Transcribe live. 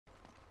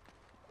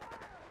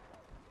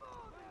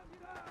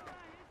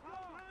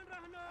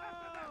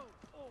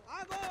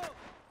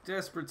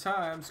Desperate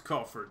times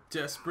call for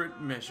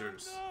desperate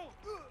measures.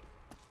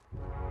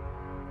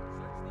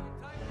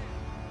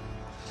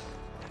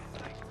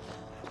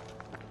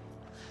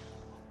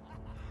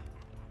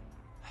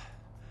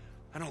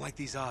 I don't like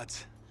these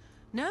odds.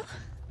 No?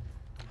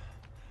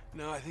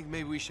 No, I think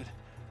maybe we should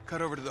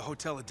cut over to the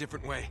hotel a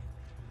different way.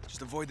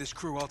 Just avoid this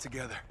crew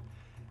altogether.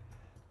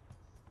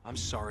 I'm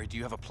sorry, do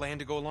you have a plan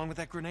to go along with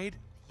that grenade?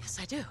 Yes,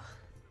 I do.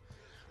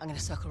 I'm gonna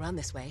circle around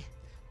this way,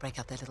 break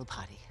up their little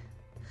party.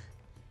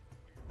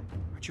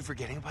 Aren't you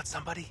forgetting about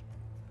somebody?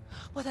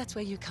 Well, that's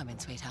where you come in,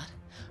 sweetheart.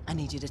 I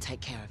need you to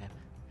take care of him.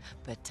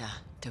 But,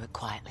 do it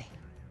quietly.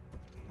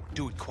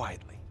 Do it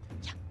quietly.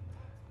 Yeah.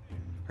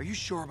 Are you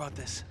sure about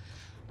this?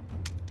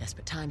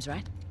 Desperate times,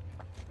 right?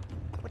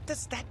 What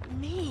does that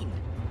mean?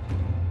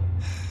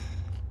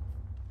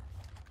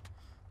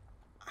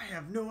 I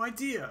have no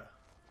idea.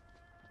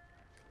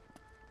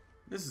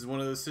 This is one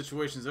of those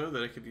situations, though,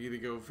 that it could either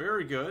go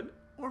very good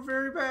or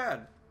very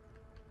bad.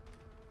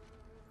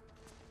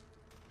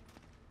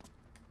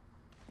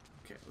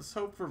 Okay, let's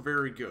hope for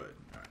very good.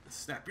 Alright,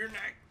 snap your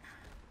neck.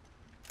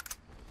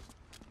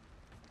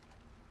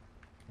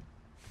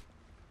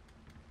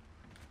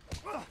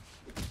 Come on.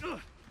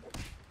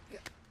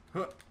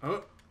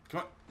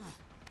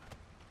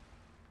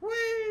 Whee!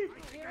 I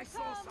think I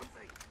saw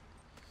something.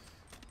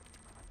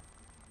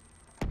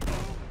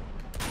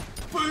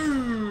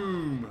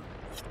 Boom!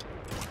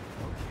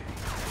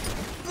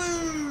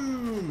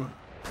 Boom!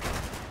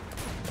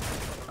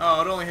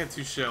 Oh, it only had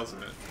 2 shells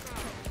in it.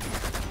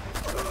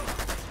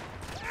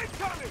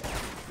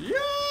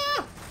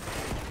 Yeah!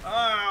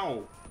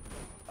 Ow!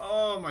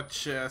 Oh, my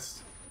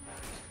chest.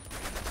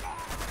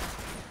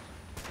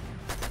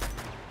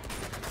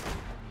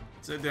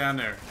 Sit down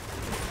there.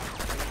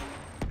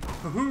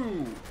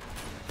 Hoo-hoo!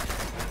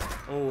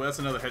 Oh, that's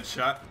another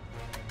headshot.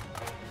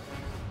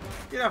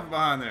 Get out from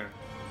behind there.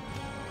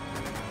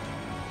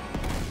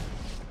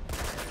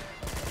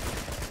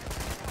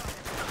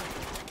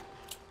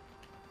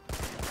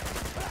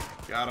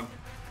 Got him.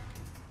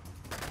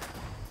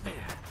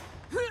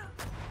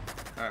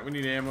 Alright, we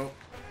need ammo.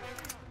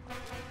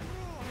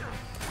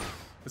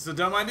 It's a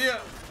dumb idea.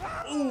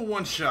 Ooh,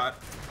 1 shot.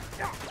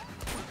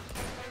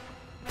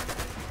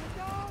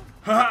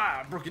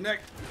 Haha! Broke your neck.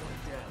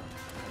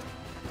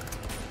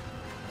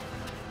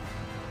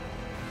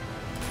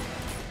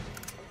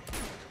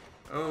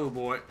 Oh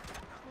boy.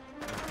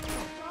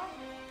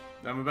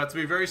 I'm about to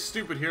be very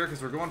stupid here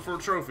because we're going for a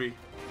trophy.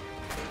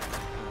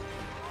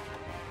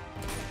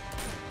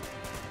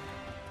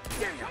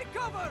 Take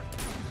cover!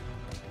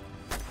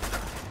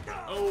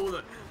 Oh,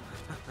 the...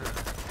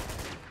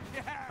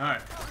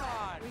 Alright.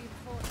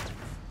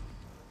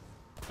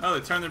 Oh,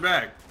 they turned their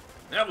back.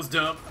 That was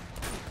dumb.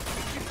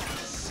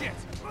 Shit!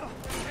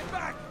 Get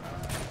back!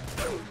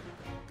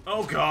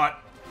 Oh god.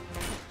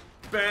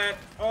 Bad.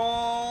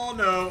 Oh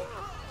no.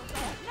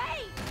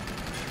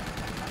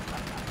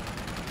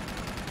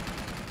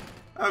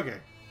 Okay.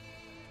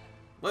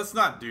 Let's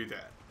not do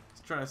that.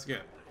 Let's try this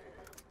again.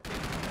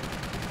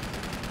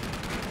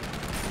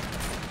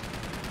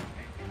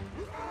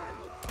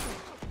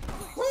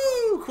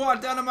 Woo!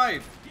 Quad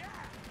dynamite!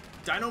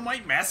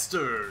 Dynamite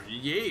master!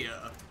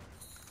 Yeah!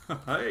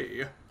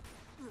 Hey!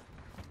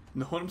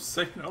 Know what I'm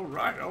saying?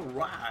 Alright,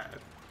 alright!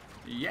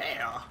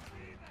 Yeah!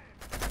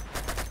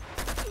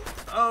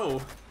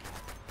 Oh!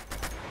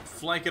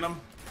 Flanking them.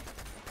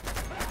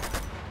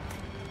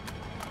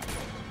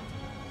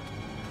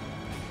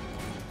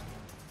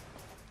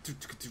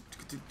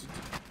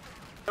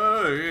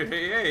 Oh, hey,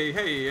 hey,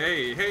 hey,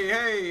 hey, hey,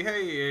 hey,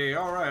 hey,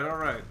 alright,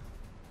 alright.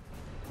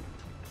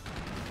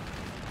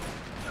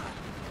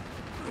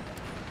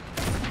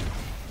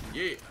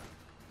 Yeah.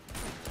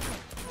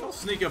 Don't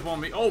sneak up on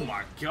me. Oh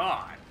my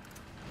god.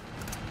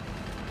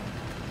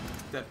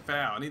 That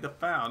foul. I need the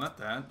foul, not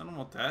that. I don't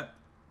want that.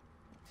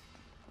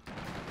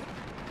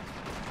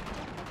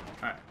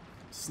 Alright.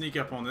 Sneak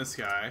up on this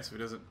guy so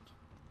he doesn't...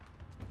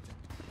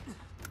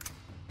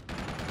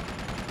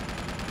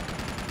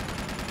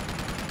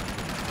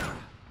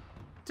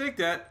 Take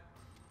that.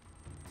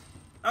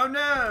 Oh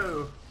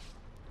no!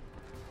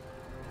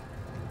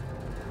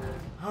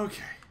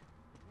 Okay.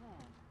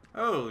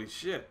 Holy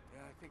shit.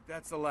 Yeah, I think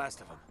that's the last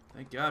of them.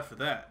 Thank God for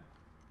that.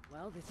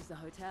 Well, this is the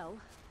hotel.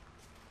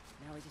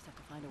 Now we just have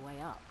to find a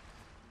way up.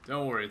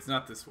 Don't worry, it's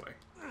not this way.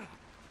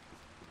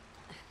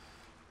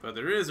 But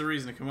there is a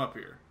reason to come up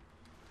here.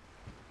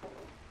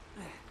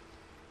 Okay,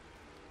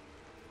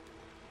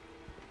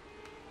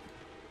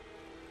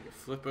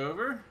 flip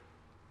over.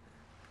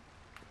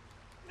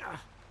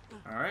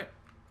 Alright.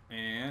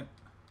 And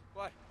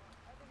What?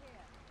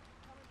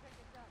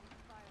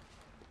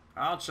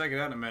 I'll check it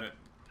out in a minute.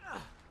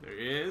 There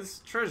is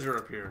treasure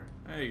up here.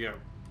 There you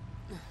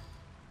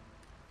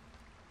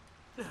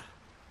go.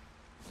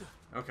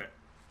 Okay.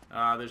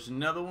 There's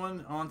another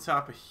one on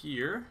top of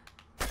here.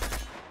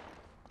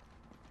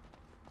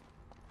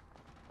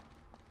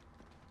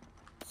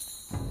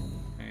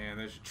 And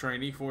there's your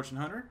trainee fortune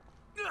hunter.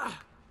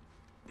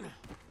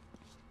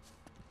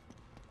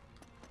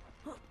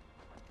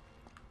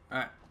 Alright.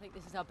 I think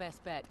think this is our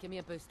best bet. Give me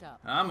a boost up.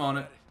 I'm on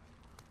it.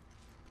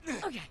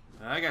 Okay.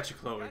 I got you,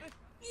 Chloe.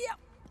 Yep.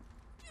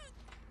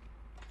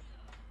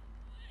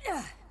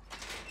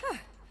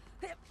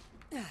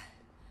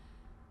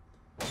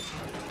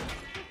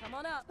 Come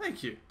on up.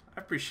 Thank you.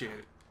 I appreciate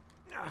it.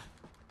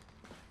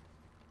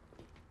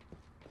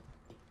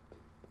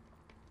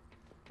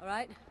 All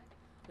right.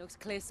 Looks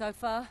clear so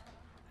far.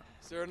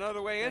 Is there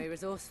another way in? Very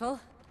resourceful.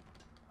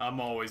 I'm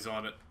always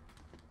on it.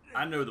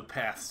 I know the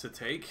paths to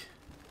take.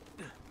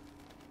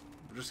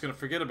 We're just gonna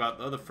forget about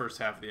the other first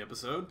half of the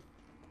episode.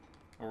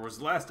 Or was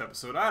the last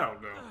episode? I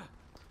don't know.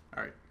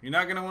 Alright, you're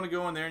not gonna want to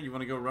go in there. You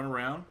want to go run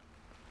around.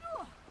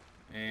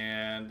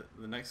 And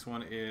the next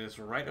one is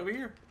right over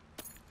here.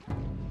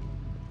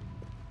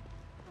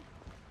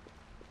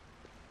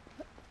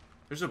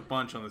 There's a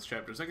bunch on this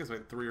chapter. I think it's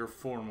like 3 or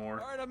 4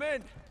 more. Alright, I'm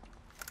in.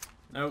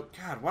 No,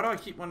 God, why do I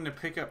keep wanting to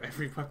pick up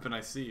every weapon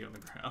I see on the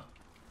ground?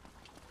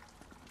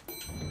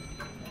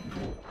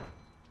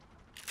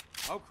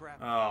 Oh,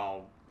 crap.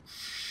 Oh,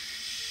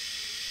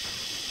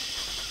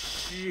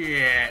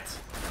 shit.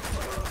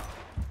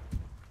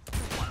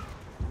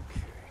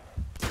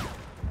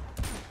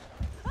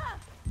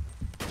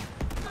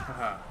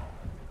 Haha.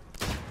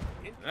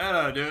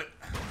 That'll do it.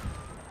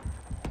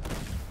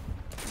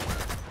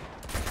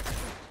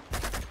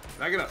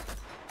 Back it up.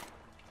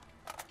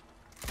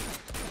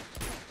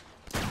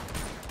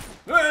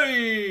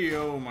 Hey!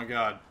 Oh my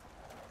God.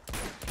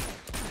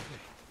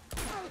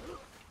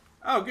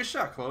 Oh, good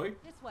shot, Chloe.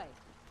 This way.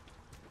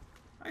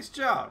 Nice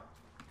job.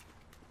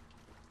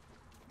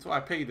 That's why I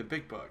pay you the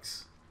big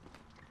bucks.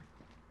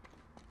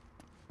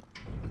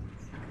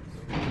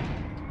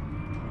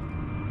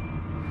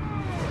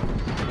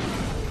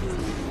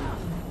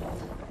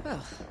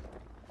 Well,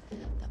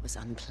 that was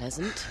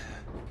unpleasant.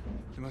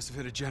 You must have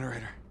hit a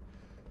generator.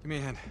 Give me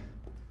a hand.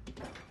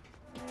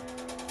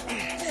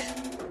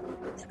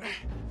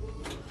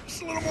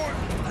 Just a little more.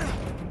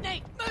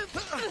 Nate, move!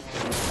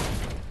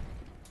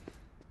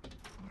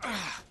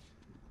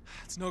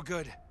 It's no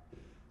good.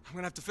 I'm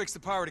gonna have to fix the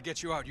power to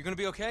get you out. You gonna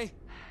be okay?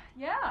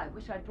 Yeah, I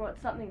wish I'd brought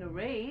something to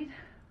read.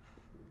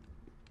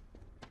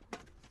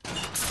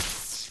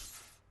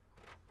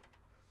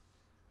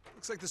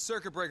 Looks like the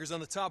circuit breaker's on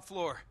the top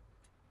floor.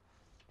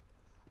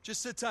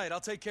 Just sit tight,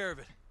 I'll take care of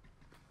it.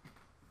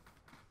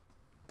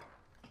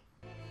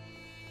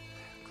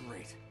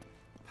 Great.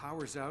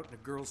 Power's out and the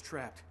girl's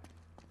trapped.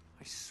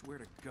 I swear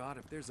to God,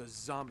 if there's a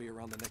zombie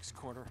around the next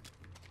corner.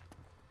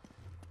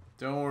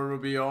 Don't worry, we'll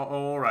be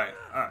all right.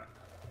 All right.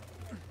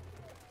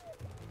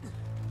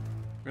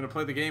 We're gonna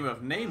play the game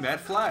of Name That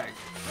Flag.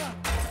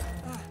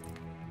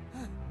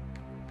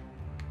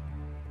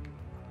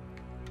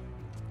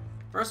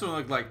 First one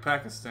looked like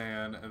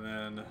Pakistan, and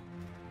then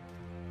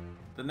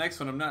the next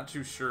one I'm not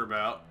too sure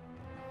about.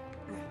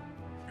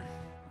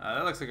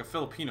 That looks like a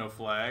Filipino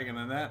flag, and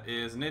then that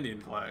is an Indian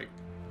flag.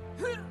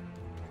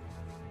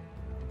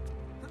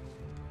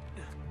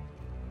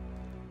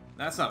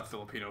 That's not a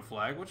Filipino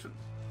flag. Which is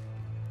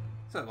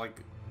that, like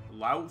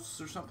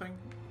Laos or something?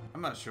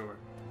 I'm not sure.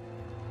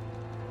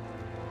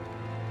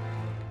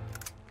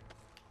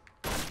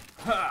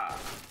 Ha!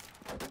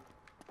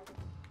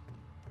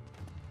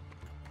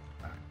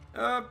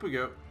 Up we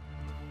go.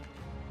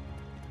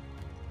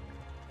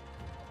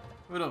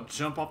 We don't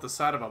jump off the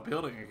side of a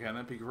building again.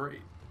 That'd be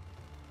great.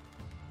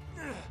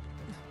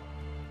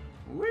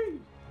 Whee!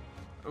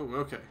 Oh,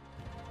 okay.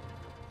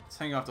 Let's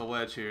hang off the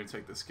ledge here and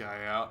take this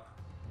guy out.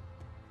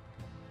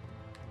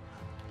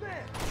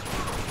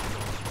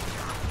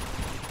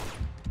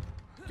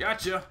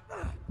 Gotcha!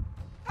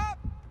 Up!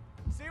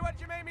 See what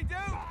you made me do?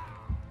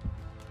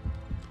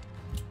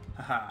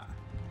 Haha.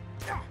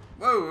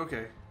 Whoa,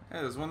 okay.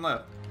 Hey, there's one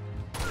left.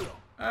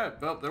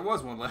 Well, there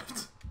was one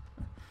left.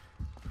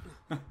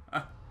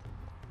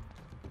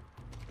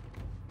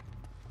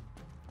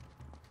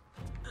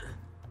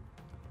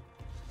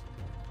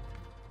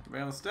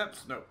 Anybody on the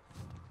steps? No.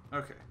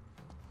 Okay.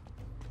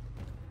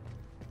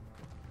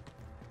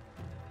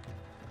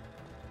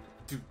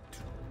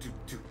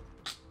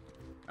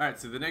 Alright,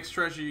 so the next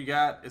treasure you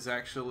got is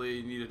actually,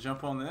 you need to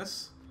jump on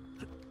this.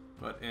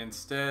 But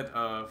instead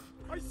of...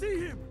 I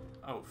see him!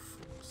 Oh,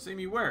 see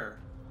me where?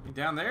 You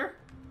down there?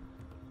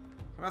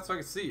 Come out so I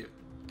can see you.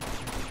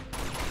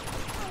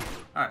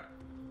 Alright.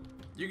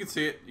 You can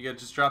see it. You gotta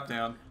just drop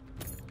down.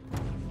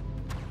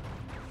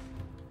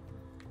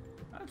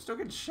 I'm still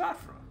getting shot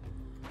from.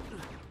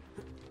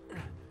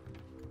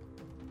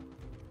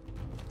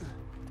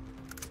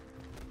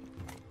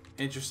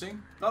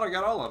 Interesting. Thought I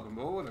got all of them,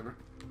 but whatever.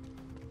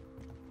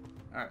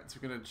 Alright, so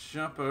we're gonna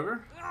jump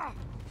over.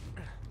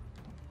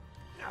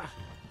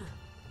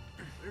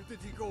 Where did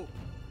he go?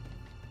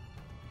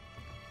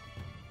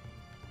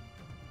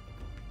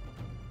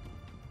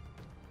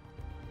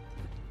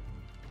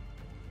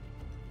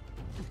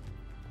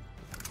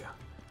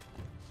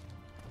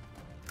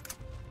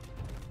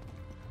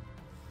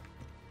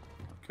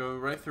 Go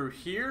right through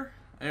here.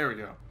 There we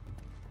go.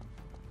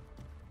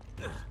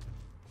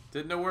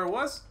 Didn't know where it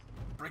was?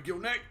 Break your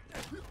neck.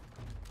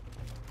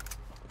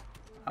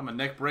 I'm a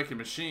neck breaking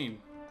machine.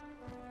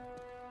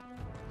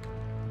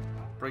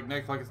 Break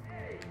neck like it's...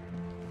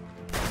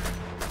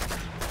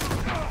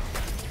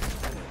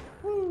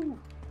 Woo!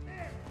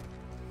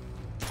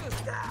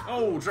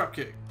 Oh, drop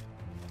kick.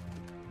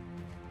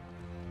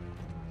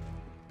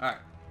 Alright.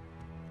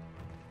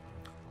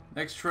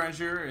 Next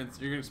treasure,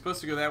 you're supposed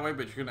to go that way,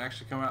 but you're going to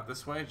actually come out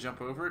this way, jump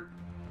over it.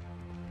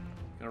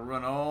 Gonna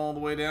run all the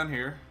way down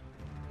here.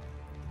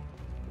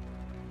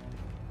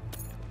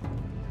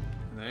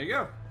 And there you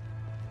go.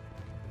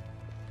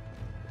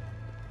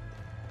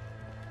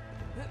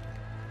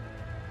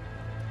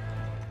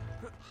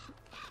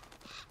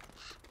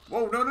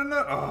 Whoa, no, no,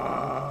 no.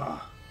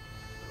 Oh.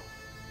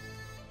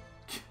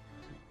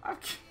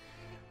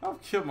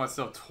 I've killed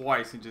myself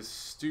twice in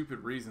just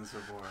stupid reasons so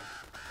far.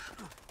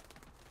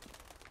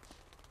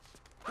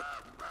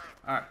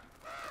 Alright.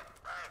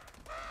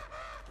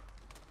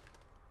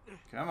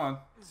 Come on.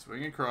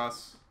 Swing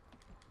across.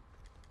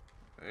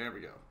 There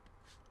we go.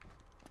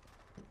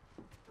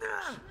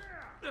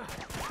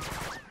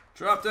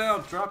 Drop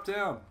down, drop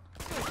down.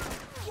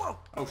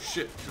 Oh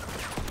shit.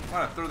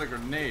 Why'd I throw that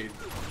grenade?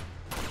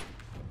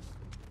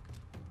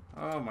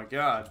 Oh my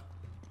god.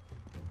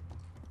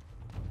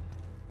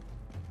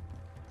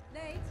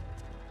 Nate,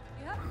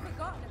 you haven't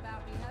forgotten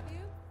about me, have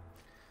you?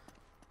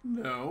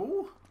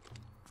 No.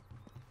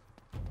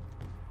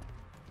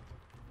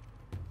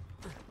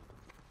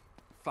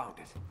 Found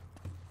it.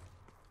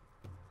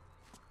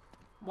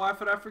 Why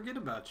would I forget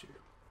about you?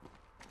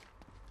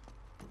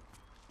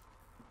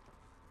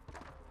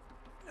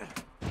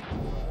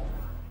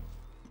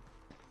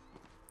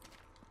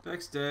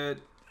 Beck's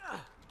dead.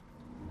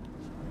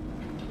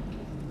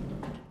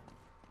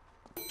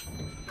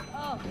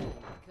 Oh,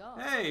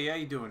 God. Hey, how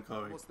you doing,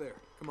 Chloe? Almost there.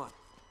 Come on.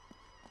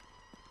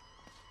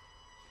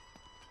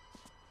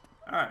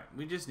 Alright,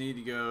 we just need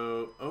to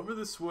go over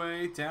this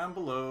way, down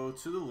below,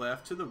 to the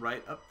left, to the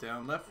right, up,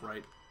 down, left,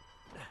 right.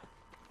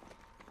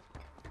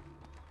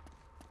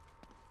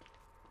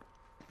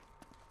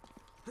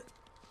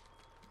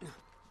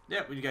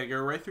 Yeah, we gotta go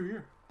right through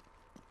here.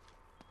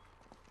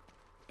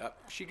 Up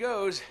she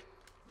goes.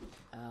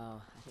 Oh,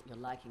 I think you're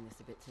liking this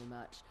a bit too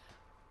much.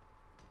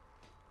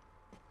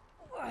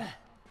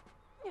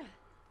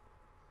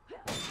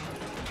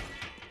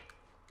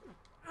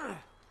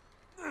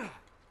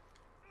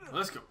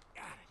 Let's go.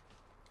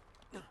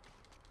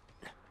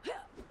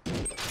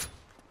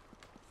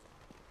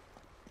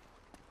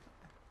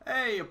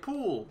 Hey, a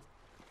pool.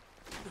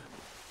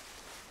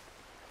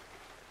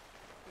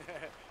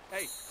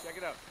 Hey, check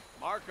it out.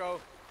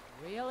 Marco.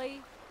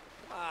 Really?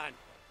 Come on.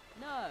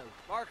 No.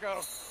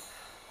 Marco.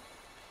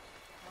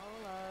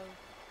 Hello.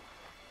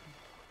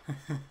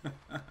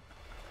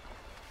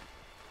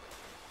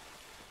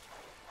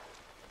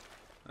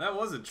 That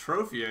was a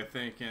trophy, I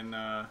think, and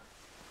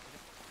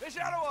Fish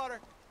out of water.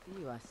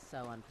 You are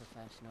so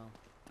unprofessional.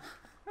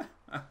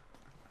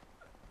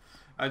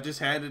 I just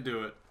had to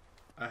do it.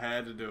 I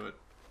had to do it.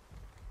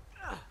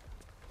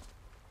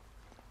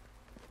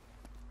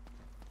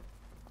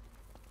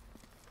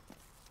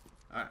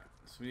 Alright,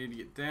 so we need to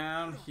get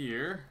down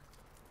here.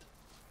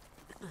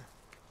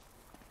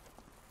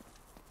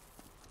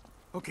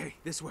 Okay,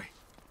 this way.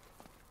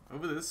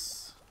 Over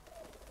this.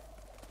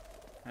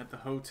 At the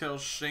Hotel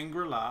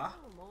Shangri-La.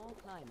 Oh, more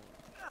climbing.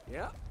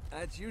 Yeah,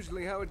 that's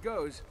usually how it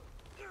goes.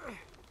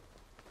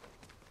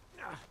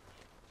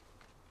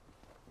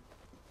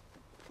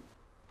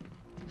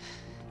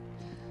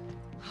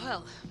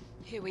 Well,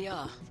 here we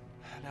are.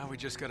 Now we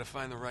just gotta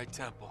find the right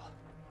temple.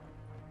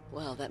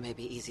 Well, that may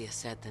be easier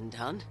said than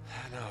done.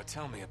 No,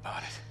 tell me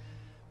about it.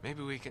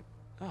 Maybe we can...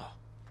 Oh,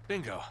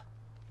 bingo.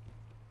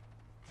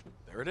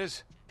 There it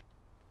is.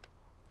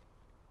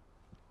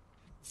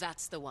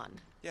 That's the one.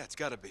 Yeah, it's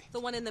gotta be. The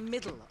one in the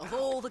middle of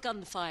all the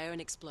gunfire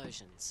and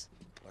explosions.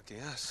 Lucky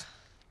us.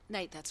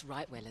 Nate, that's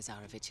right where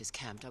Lazarevich is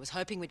camped. I was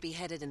hoping we'd be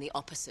headed in the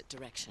opposite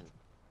direction.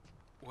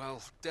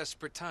 Well,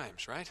 desperate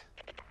times, right?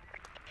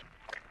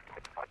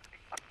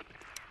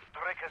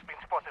 Drake has been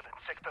spotted in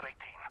Sector 18.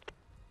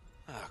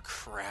 Oh,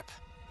 crap.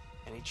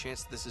 Any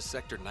chance this is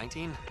Sector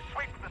 19?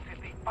 Sweep the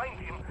city, find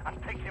him,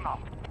 and take him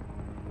out.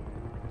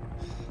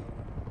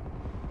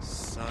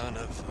 Son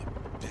of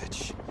a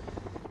bitch.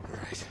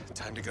 Alright,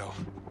 time to go.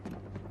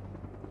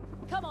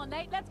 Come on,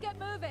 Nate, let's get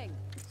moving.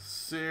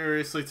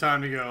 Seriously,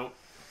 time to go.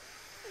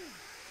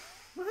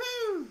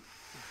 Woohoo!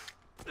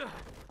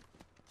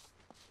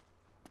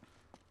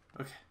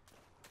 Okay.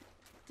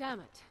 Damn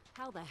it.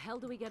 How the hell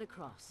do we get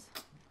across?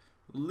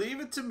 Leave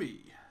it to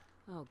me.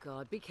 Oh,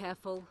 God, be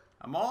careful.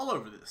 I'm all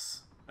over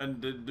this.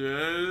 And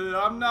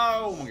I'm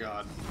not. Oh my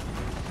god.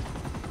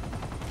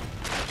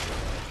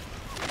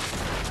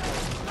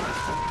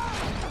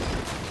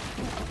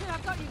 Here,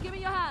 I've got you. Give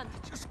me your hand.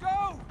 Just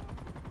go!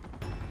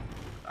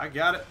 I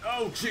got it.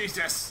 Oh,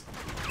 Jesus.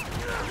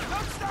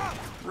 Don't stop!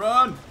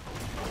 Run.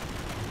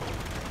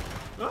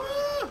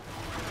 Ah!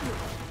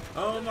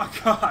 Oh my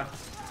god.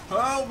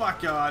 Oh my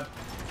god.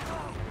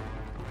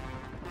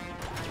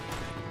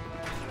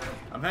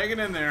 I'm hanging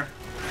in there.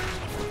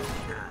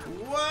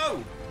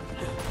 Whoa.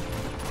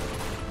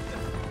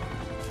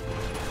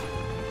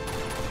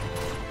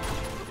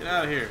 Get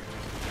out of here.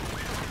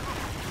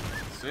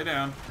 Stay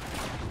down.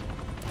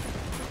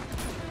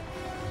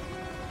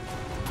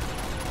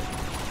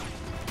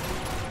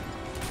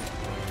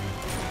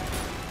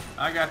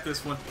 I got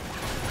this one.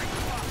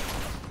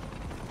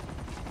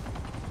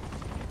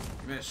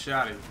 Give me that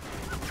shotty.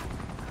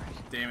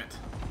 Damn it.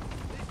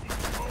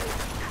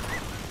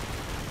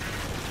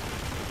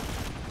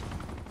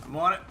 I'm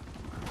on it.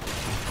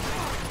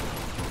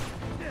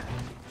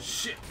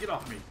 Shit, get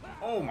off me.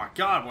 Oh my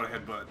god, what a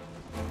headbutt.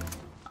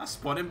 I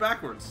spun him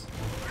backwards.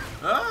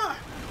 Ah!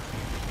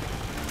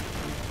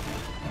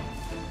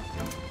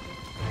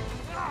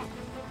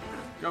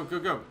 Go, go,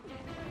 go.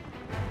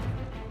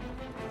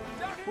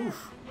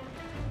 Oof.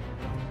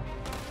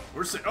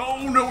 We're safe.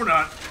 Oh, no, we're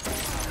not.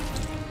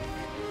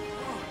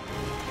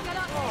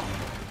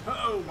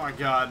 Oh my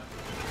god.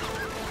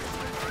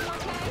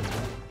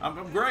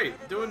 I'm great.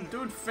 Doing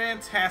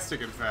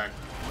fantastic, in fact.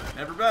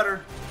 Never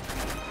better.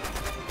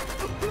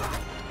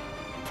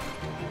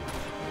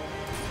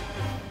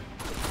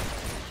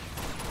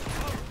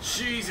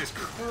 Jesus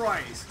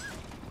Christ.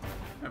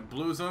 That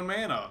blew his own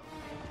man up.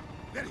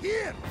 Get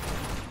here!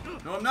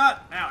 No, I'm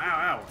not. Ow,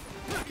 ow,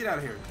 ow. Get out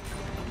of here.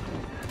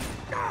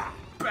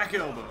 Back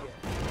elbow.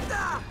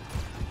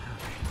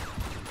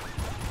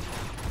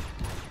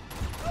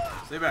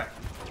 Stay back.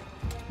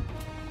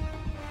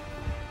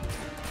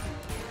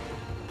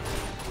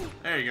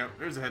 There you go.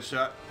 There's a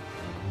headshot.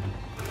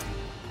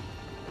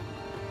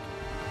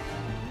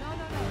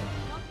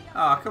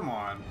 Ah, come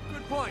on.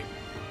 Good point.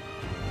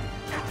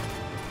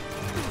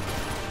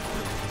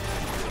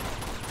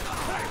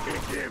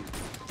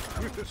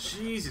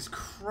 Jesus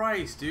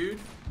Christ, dude.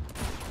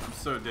 I'm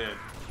so dead.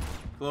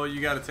 Chloe,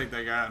 you gotta take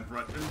that guy in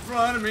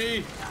front of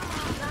me.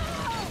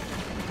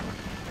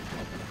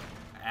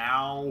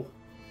 Ow.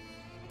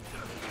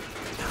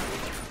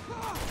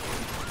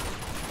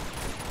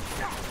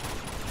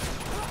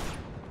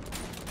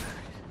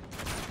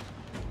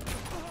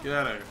 Get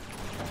out of here.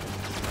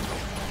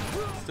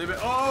 Stay back.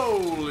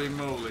 Holy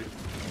moly.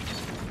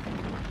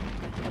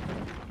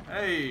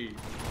 Hey.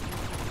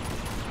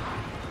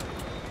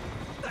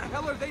 What the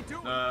hell are they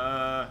doing?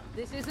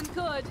 This isn't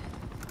good.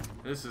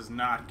 This is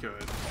not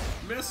good.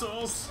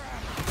 Missiles!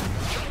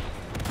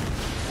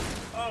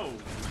 Oh.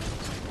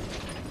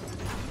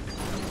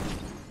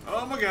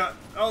 Oh my god.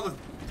 Oh, the...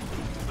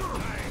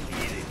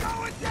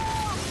 Going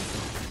down!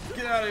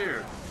 Get out of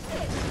here.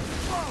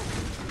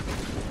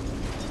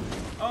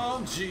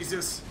 Oh,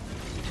 Jesus.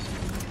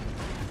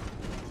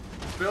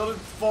 Building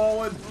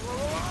falling.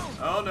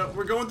 Oh no,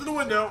 we're going through the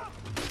window.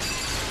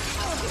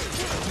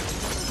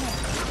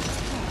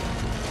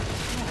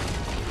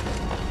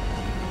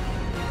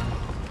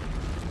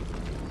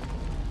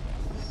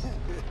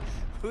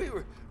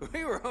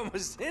 We were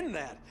almost in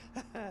that.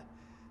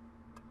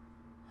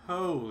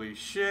 Holy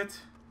shit.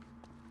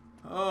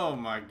 Oh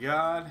my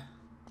god.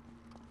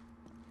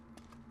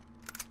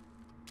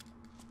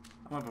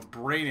 I'm gonna have a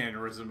brain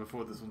aneurysm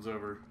before this one's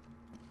over.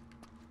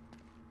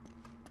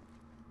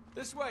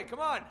 This way, come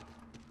on.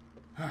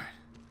 Alright.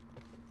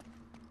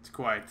 It's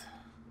quiet.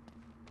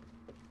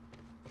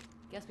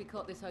 Guess we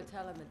caught this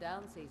hotel in the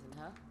down season,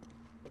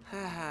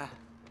 huh?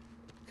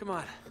 Come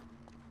on.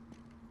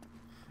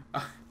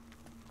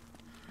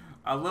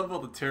 I love all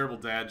the terrible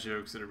dad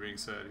jokes that are being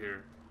said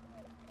here.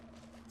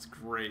 It's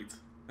great.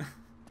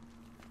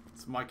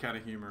 It's my kind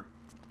of humor.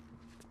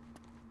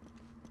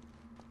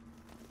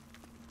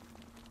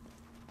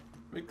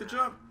 Make the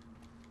jump.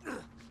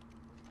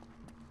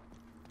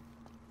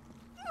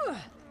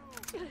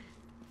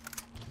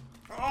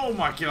 Oh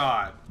my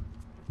god.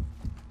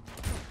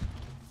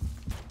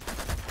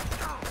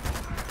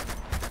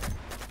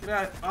 Get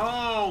out.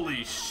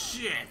 Holy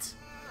shit.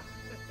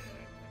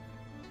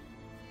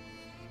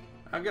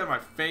 I've got my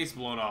face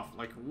blown off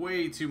like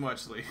way too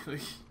much lately.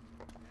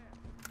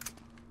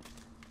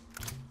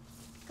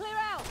 Clear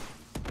out!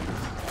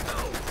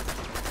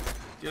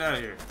 Get out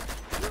of here.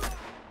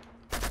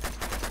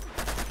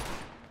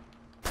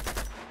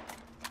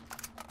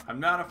 I'm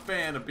not a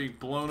fan of being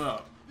blown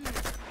up.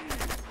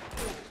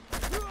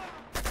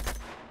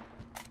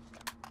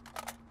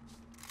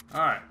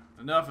 Alright,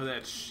 enough of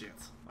that shit.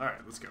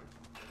 Alright, let's go.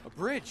 A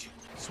bridge.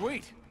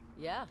 Sweet.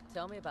 Yeah,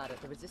 tell me about it.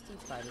 The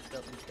resistance fighters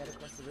built them to get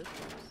across the roof.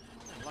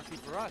 Lucky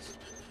for us.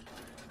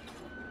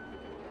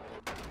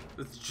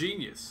 It's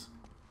genius.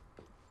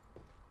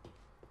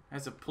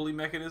 Has a pulley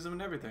mechanism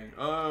and everything.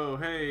 Oh,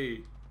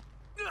 hey.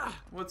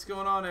 What's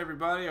going on,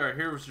 everybody? Alright,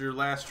 here's your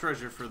last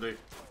treasure for the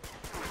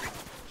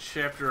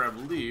chapter, I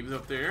believe,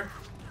 up there.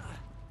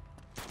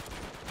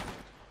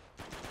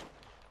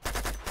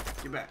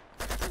 Get back.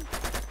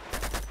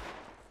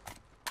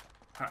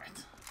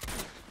 Alright.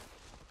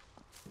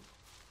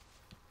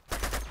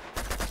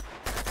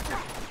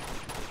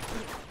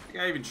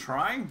 Guy even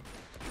trying?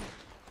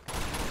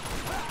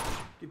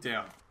 Get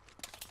down.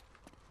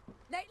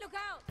 Nate, look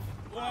out!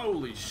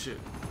 Holy shit.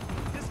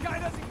 This guy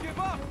doesn't give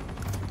up.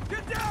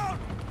 Get down!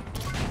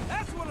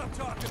 That's what I'm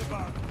talking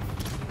about.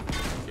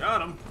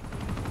 Got him.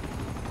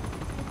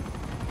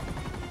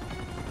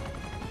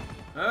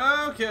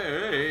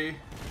 Okay.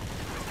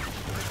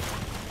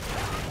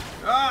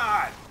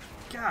 God!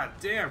 God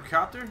damn,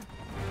 copter.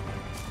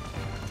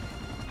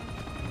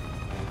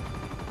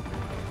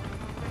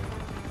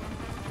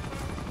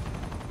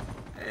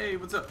 Hey,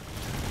 what's up?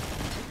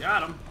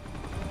 Got him.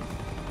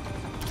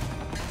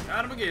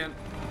 Got him again.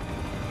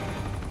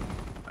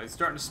 Oh, he's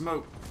starting to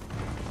smoke.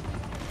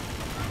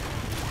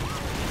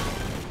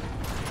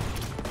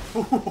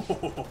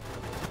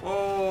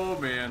 Oh,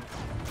 man.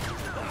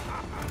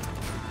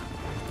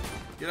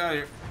 Get out of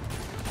here.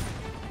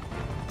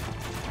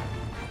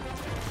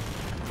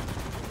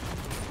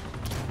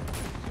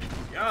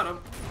 Got him.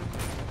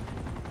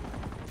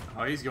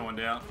 Oh, he's going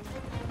down.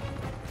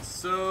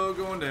 So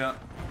going down.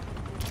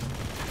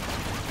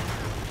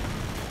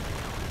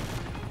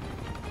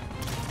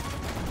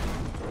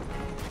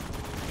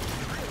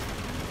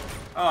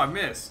 Oh, I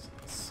missed.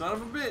 Son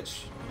of a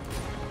bitch.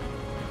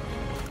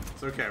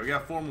 It's okay, we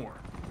got 4 more.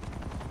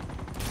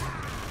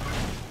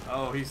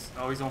 Oh, he's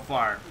on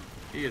fire.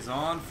 He is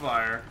on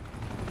fire.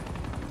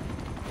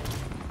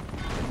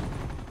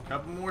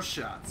 Couple more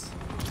shots.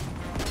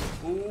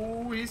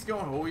 Ooh, he's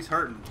going. Oh, he's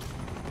hurting.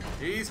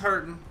 He's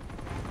hurting.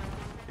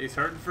 He's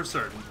hurting for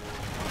certain.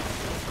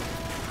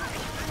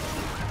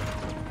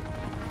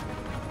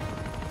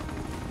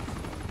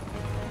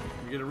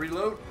 You get a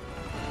reload?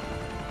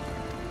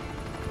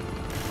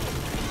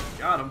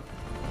 Got him.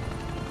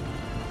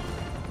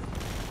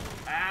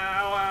 Ow,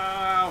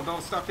 ow, ow.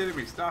 Don't stop hitting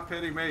me. Stop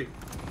hitting me.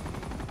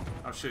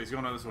 Oh shit, he's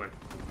going this way.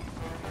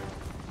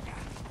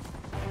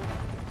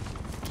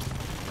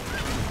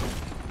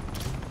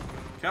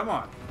 Come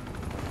on.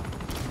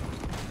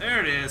 There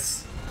it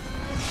is.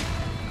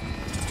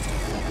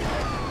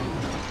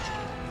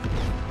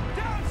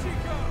 Down she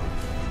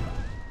goes!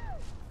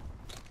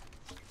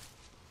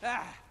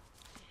 Ah!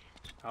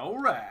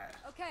 Alright.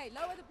 Okay,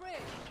 lower the bridge.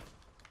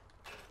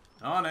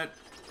 On it.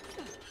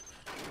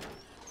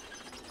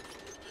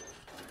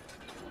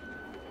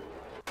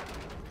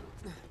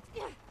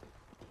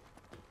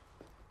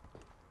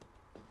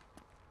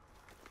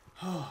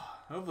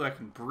 Hopefully I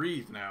can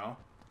breathe now.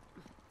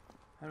 I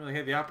haven't really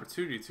had the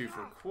opportunity to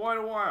for quite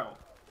a while.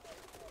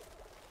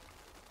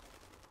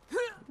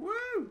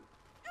 Woo!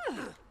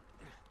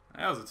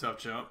 That was a tough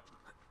jump.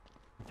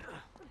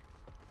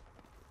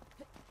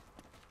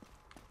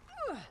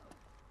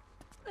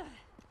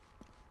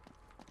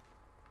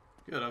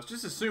 Good, I was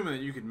just assuming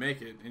that you could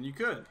make it, and you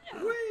could.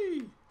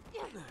 Whee!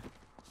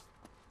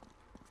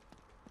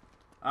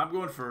 I'm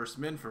going first,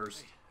 men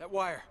first. That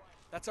wire.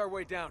 That's our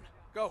way down.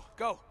 Go,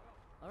 go.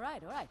 All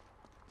right, all right.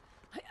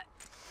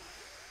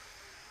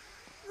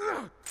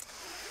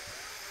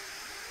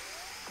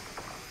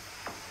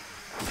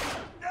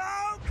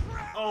 No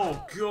crap!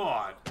 Oh,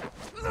 God!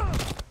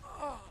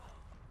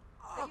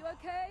 Are you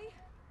okay?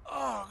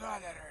 Oh,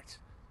 God, that hurts.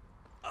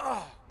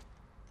 Oh.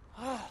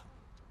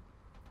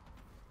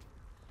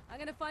 I'm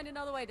gonna find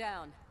another way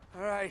down.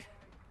 All right.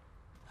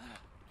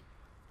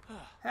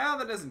 How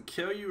that doesn't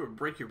kill you or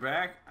break your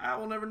back, I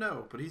will never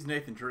know. But he's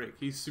Nathan Drake.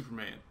 He's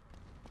Superman.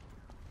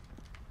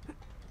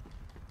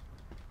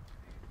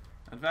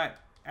 In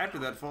fact, after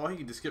that fall, he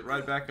can just get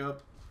right back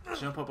up,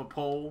 jump up a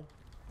pole.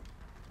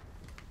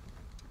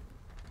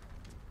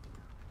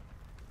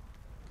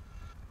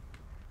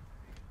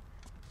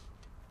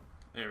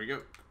 There we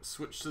go.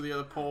 Switch to the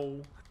other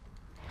pole.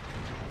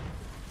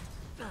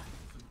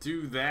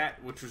 Do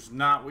that, which was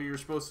not what you were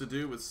supposed to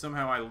do, but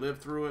somehow I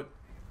lived through it.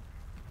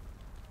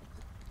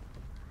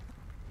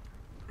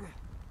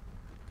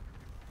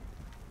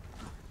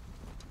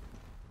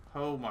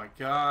 Oh my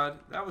god.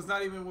 That was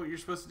not even what you're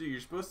supposed to do. You're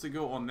supposed to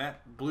go on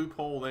that blue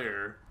pole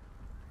there,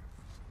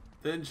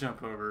 then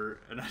jump over,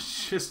 and I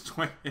just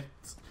went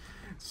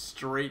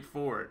straight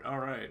for it.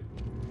 Alright.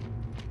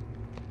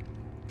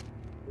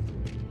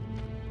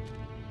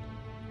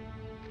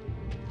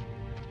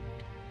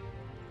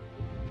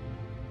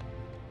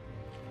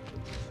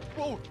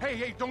 Whoa,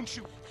 hey, don't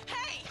shoot.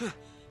 Hey!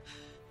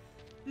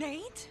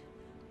 Nate?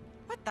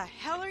 What the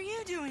hell are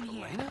you doing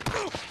here?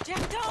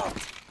 Jeff, don't!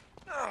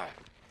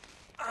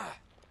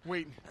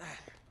 Wait,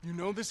 you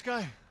know this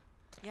guy?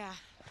 Yeah.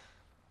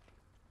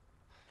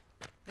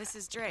 This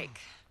is Drake.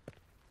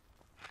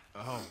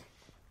 Oh.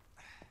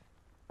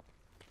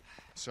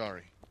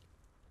 Sorry.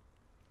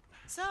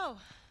 So,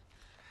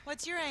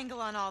 what's your angle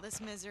on all this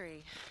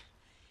misery?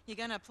 You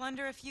gonna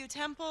plunder a few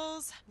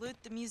temples, loot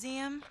the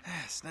museum?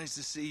 It's nice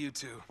to see you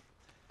two.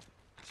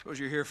 Suppose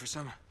you're here for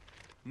some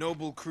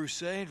noble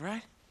crusade,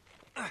 right?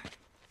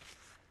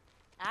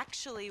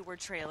 Actually, we're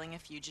trailing a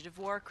fugitive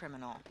war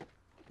criminal.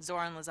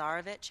 Zoran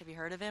Lazarevic, have you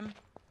heard of him?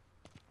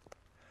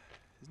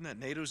 Isn't that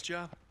NATO's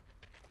job?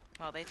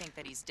 Well, they think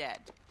that he's dead.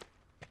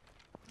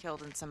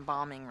 Killed in some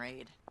bombing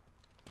raid.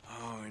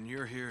 Oh, and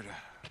you're here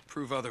to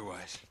prove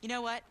otherwise. You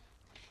know what?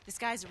 This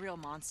guy's a real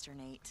monster,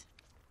 Nate.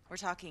 We're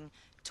talking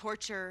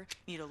torture,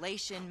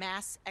 mutilation,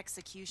 mass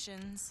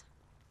executions.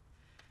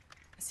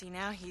 See,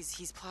 now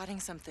he's plotting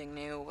something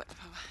new.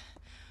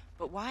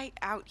 But why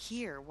out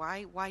here?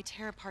 Why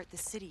tear apart the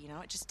city, you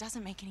know? It just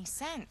doesn't make any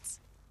sense.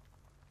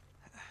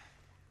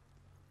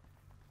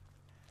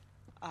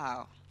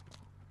 Oh.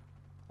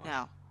 What?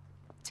 No.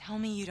 Tell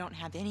me you don't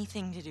have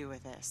anything to do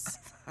with this.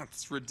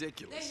 That's There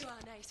ridiculous. you are,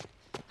 Nate.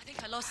 I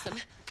think I lost them.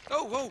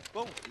 Oh, whoa,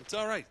 whoa. It's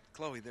all right,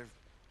 Chloe. They're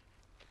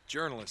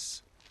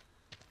journalists.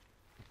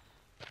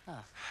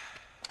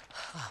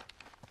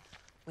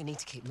 We need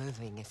to keep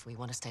moving if we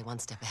want to stay one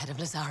step ahead of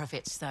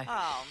Lazarevich, so...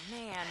 Oh,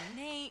 man,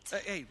 Nate.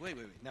 Hey, wait.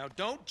 Now,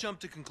 don't jump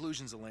to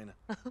conclusions, Elena.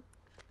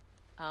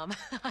 I'm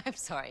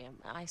sorry, am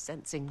I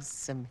sensing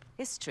some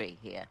history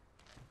here?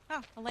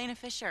 Oh, Elena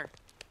Fisher.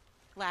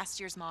 Last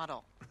year's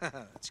model.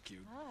 That's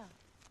cute.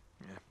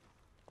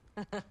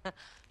 Yeah.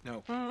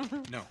 No.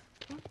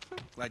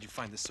 Glad you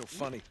find this so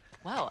funny.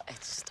 Well,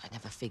 it's just I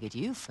never figured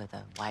you for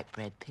the white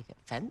bread picket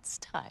fence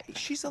type.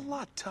 She's a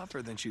lot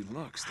tougher than she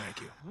looks,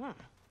 thank you.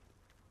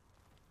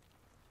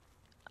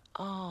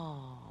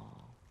 Oh,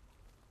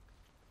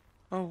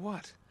 Oh,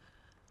 what?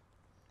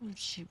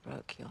 she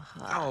broke your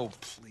heart. Oh,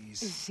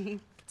 please. She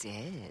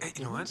did, Hey,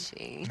 you know what?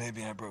 she?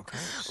 Maybe I broke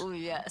hers. Oh,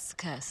 yes,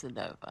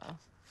 Casanova.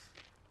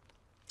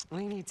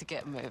 We need to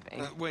get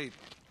moving. Wait.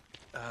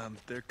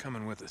 They're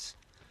coming with us.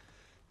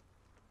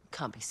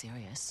 Can't be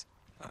serious.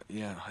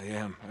 Yeah, I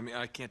am. I mean,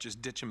 I can't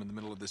just ditch them in the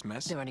middle of this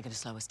mess. They're only going to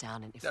slow us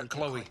down, and if we get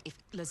Chloe. caught, if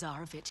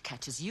Lazarevich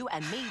catches you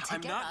and me together...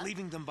 I'm not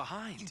leaving them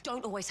behind. You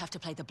don't always have to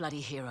play the bloody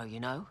hero, you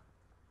know?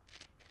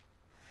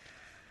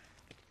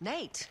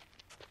 Nate!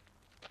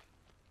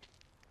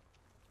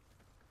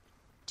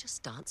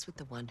 Just dance with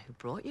the one who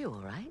brought you,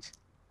 all right?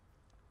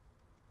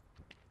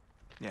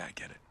 Yeah, I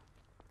get it.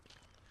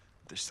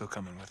 They're still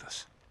coming with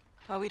us.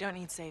 Well, we don't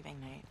need saving,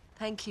 Nate.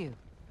 Thank you.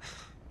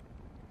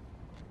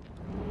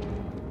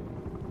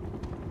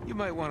 You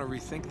might want to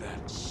rethink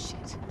that.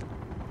 Shit.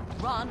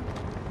 Run!